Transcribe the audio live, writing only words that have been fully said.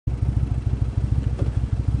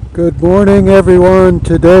Good morning, everyone.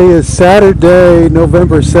 Today is Saturday,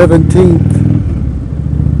 November 17th,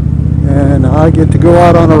 and I get to go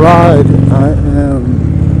out on a ride. I am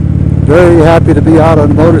very happy to be out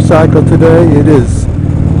on a motorcycle today. It is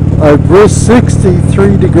a brisk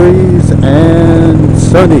 63 degrees and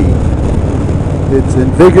sunny. It's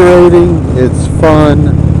invigorating, it's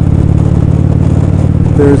fun.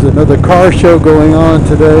 There's another car show going on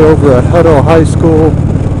today over at Hutto High School,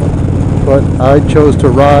 but I chose to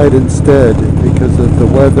ride instead because of the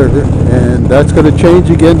weather, and that's going to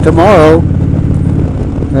change again tomorrow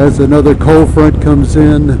as another cold front comes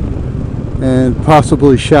in and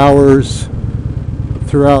possibly showers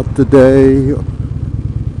throughout the day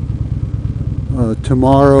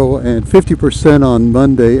tomorrow, and 50% on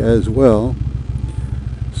Monday as well.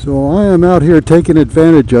 So I am out here taking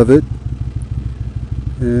advantage of it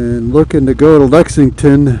and looking to go to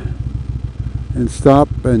Lexington and stop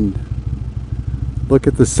and look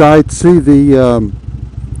at the sights, see the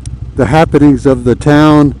happenings of the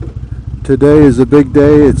town. Today is a big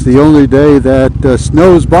day. It's the only day that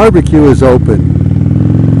Snow's Barbecue is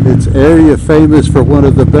open. It's area famous for one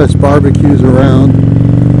of the best barbecues around.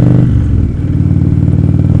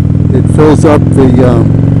 It fills up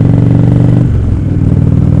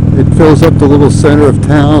the little center of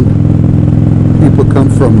town. People come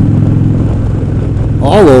from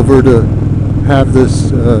all over to have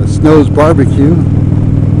this Snow's Barbecue.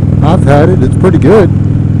 I've had it. It's pretty good.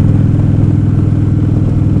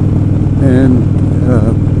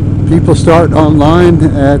 And people start online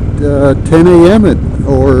at 10 a.m.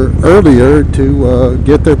 or earlier to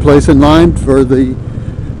get their place in line for the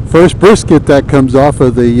first brisket that comes off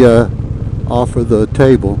of the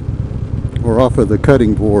table or off of the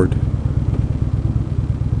cutting board.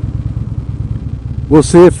 We'll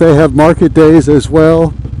see if they have market days as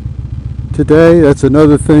well today. That's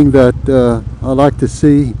another thing that I like to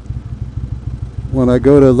see when I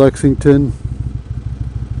go to Lexington.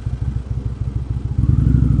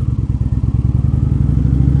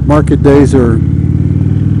 Market days are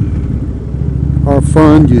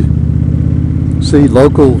fun. You see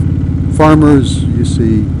local farmers, you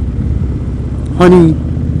see honey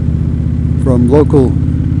from local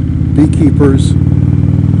beekeepers,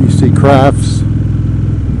 you see crafts,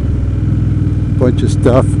 bunch of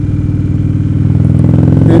stuff.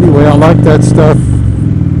 Anyway, I like that stuff,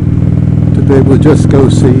 to be able to just go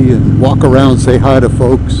see and walk around, say hi to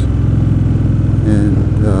folks,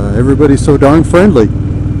 and everybody's so darn friendly.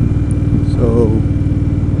 So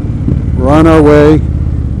we're on our way.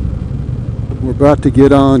 We're about to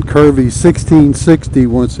get on curvy 1660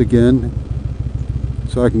 once again,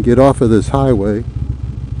 so I can get off of this highway.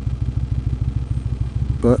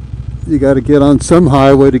 But you got to get on some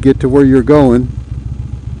highway to get to where you're going.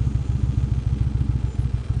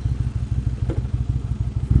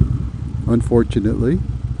 Unfortunately.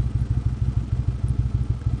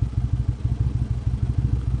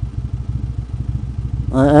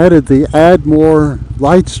 I added the Admore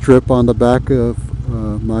light strip on the back of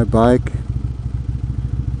my bike,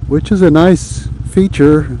 which is a nice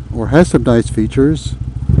feature, or has some nice features.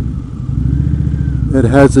 It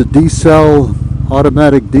has a decel,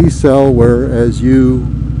 automatic decel, where as you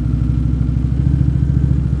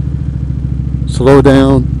slow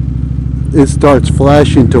down, it starts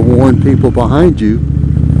flashing to warn people behind you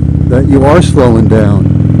that you are slowing down.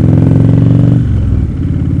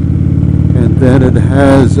 And then it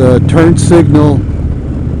has a turn signal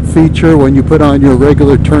feature. When you put on your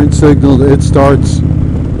regular turn signal, it starts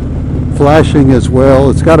flashing as well.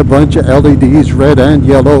 It's got a bunch of LEDs, red and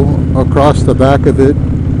yellow, across the back of it.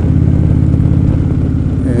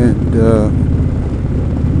 And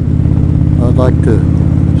I'd like to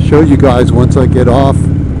show you guys once I get off,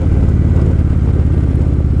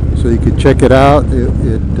 so you can check it out.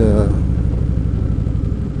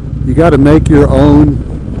 You got to make your own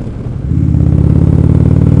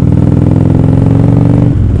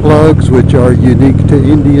plugs, which are unique to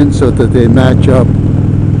Indian, so that they match up.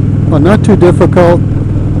 Well, not too difficult.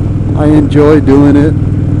 I enjoy doing it.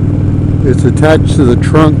 It's attached to the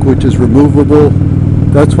trunk, which is removable.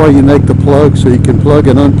 That's why you make the plug, so you can plug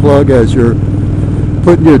and unplug as you're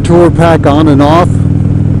putting your tour pack on and off.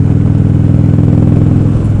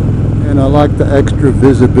 And I like the extra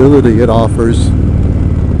visibility it offers.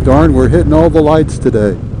 Darn, we're hitting all the lights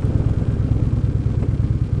today.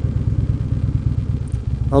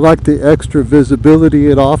 I like the extra visibility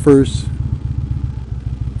it offers,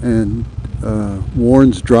 and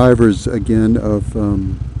warns drivers again of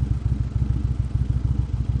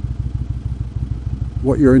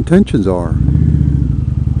what your intentions are.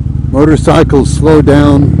 Motorcycles slow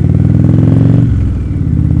down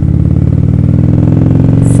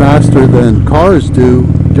faster than cars do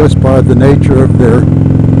just by the nature of their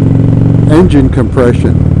engine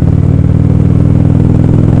compression.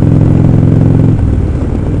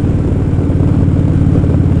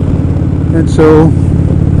 And so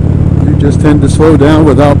you just tend to slow down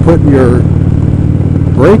without putting your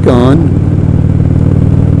brake on,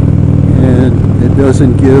 and it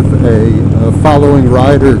doesn't give a following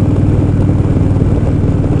rider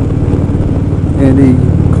any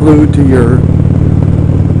clue to your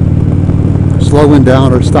slowing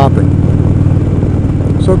down or stopping.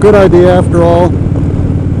 So good idea after all.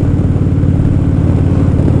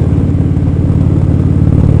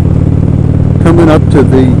 Coming up to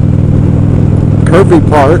the curvy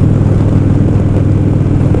part.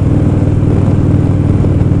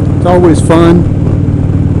 It's always fun.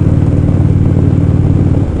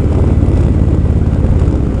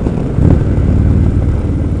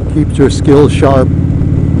 Keeps your skills sharp.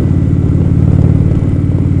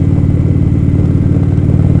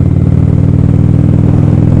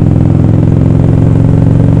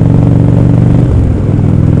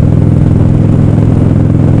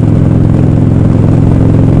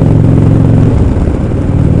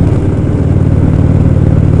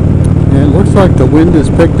 Looks like the wind has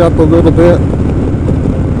picked up a little bit,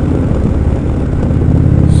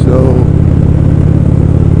 so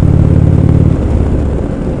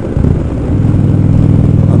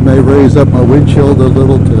I may raise up my windshield a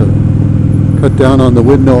little to cut down on the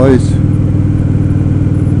wind noise.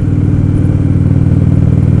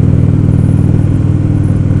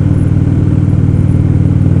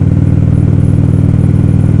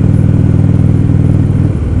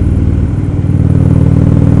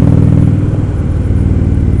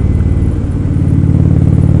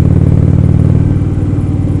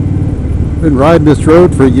 Been riding this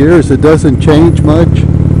road for years. It doesn't change much.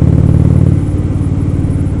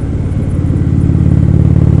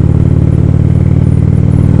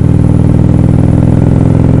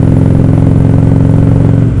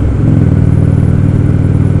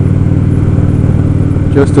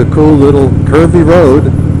 Just a cool little curvy road.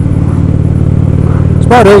 It's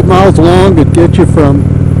about 8 miles long. It gets you from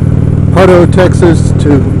Hutto, Texas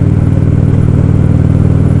to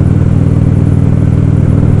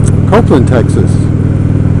Copeland, Texas,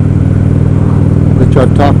 which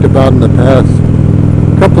I've talked about in the past.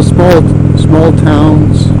 A couple small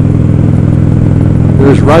towns.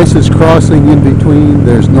 There's Rice's Crossing in between.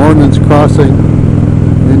 There's Norman's Crossing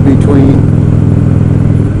in between.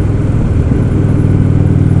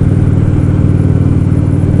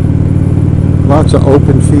 Lots of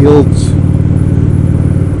open fields.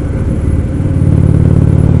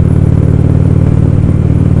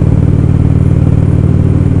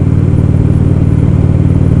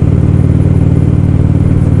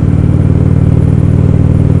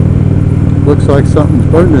 Looks like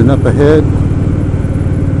something's burning up ahead.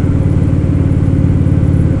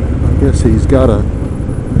 I guess he's got a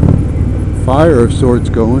fire of sorts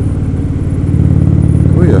going.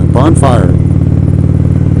 Oh yeah, bonfire.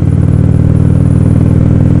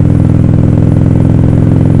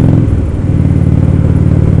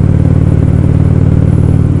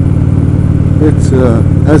 It's,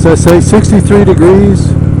 as I say, 63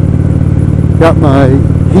 degrees. Got my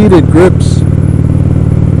heated grips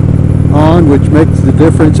on, which makes the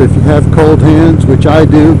difference if you have cold hands, which I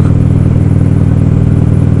do.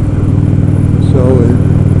 So it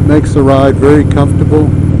makes the ride very comfortable.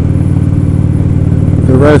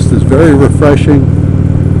 The rest is very refreshing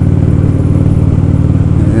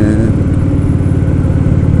and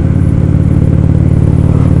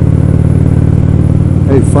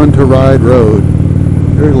a fun to ride road.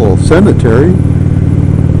 Here's a little cemetery.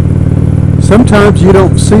 Sometimes you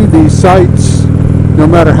don't see these sights no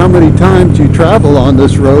matter how many times you travel on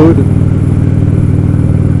this road.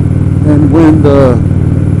 And when the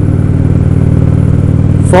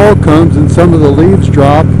fall comes and some of the leaves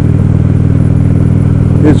drop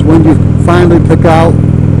is when you finally pick out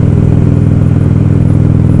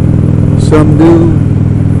some new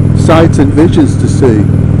sights and visions to see.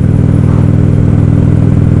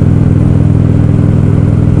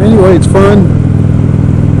 Anyway, it's fun.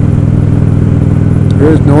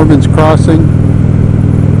 Here's Norman's Crossing.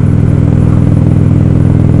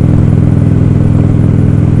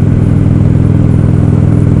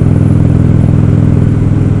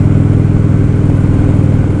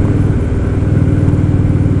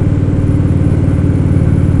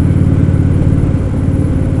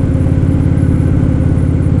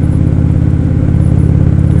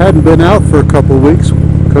 Hadn't been out for a couple of weeks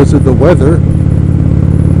because of the weather.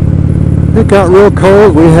 It got real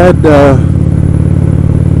cold. We had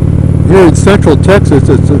here in central Texas,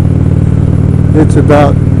 it's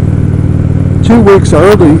about 2 weeks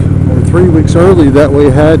early or 3 weeks early that we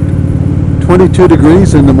had 22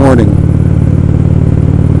 degrees in the morning.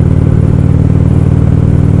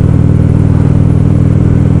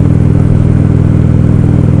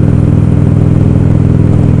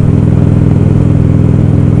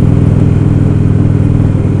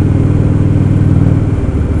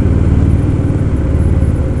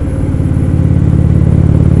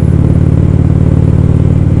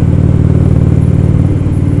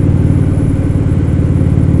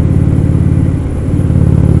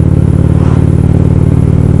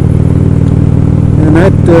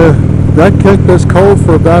 That kept us cold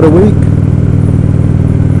for about a week.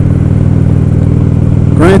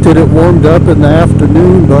 Granted, it warmed up in the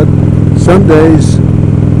afternoon, but some days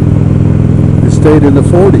it stayed in the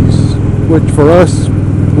 40s, which for us,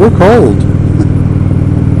 we're cold.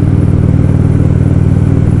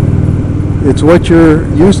 It's what you're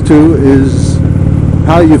used to is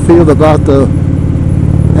how you feel about the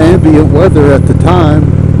ambient weather at the time,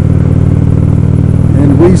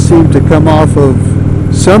 and we seem to come off of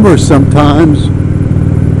summer sometimes,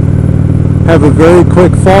 have a very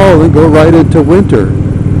quick fall and go right into winter.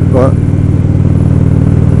 But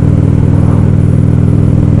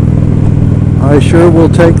I sure will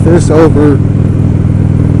take this over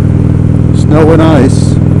snow and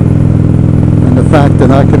ice, and the fact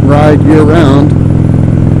that I can ride year round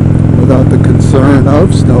without the concern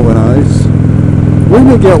of snow and ice. We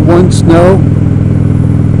may get one snow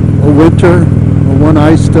a winter, or one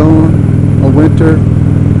ice storm a winter.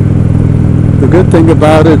 The good thing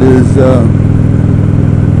about it is the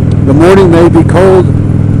morning may be cold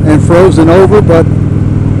and frozen over, but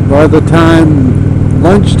by the time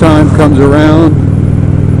lunchtime comes around,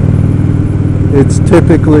 it's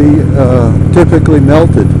typically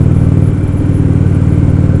melted.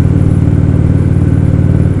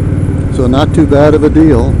 So not too bad of a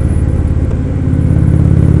deal.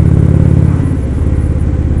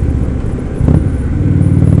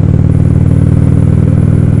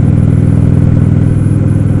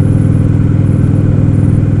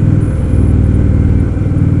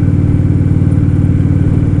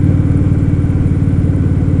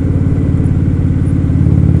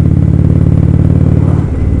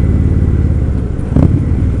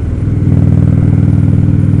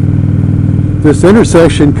 This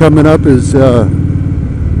intersection coming up is,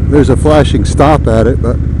 there's a flashing stop at it,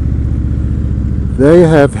 but they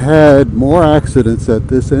have had more accidents at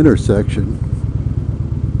this intersection.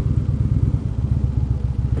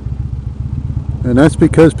 And that's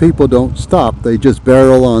because people don't stop. They just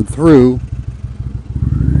barrel on through.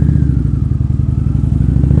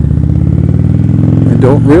 And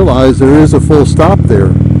don't realize there is a full stop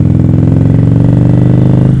there.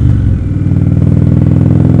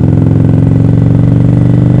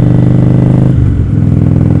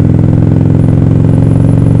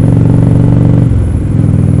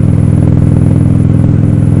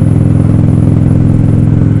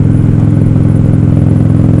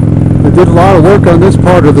 Did a lot of work on this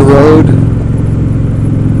part of the road.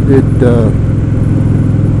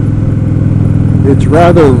 It's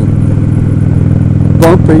rather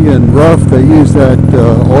bumpy and rough. They use that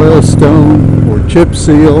oil stone or chip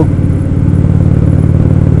seal.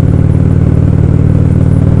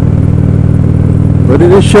 But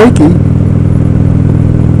it is shaky.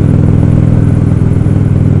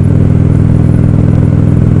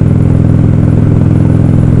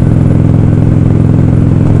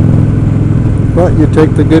 But you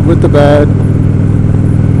take the good with the bad.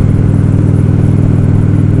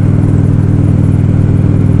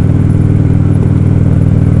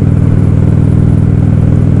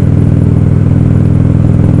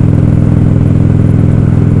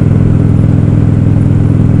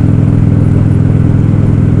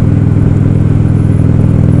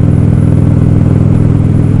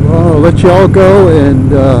 Well, I'll let you all go,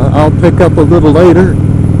 and I'll pick up a little later.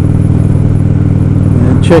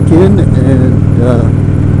 Check in, and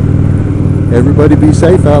everybody be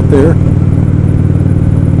safe out there.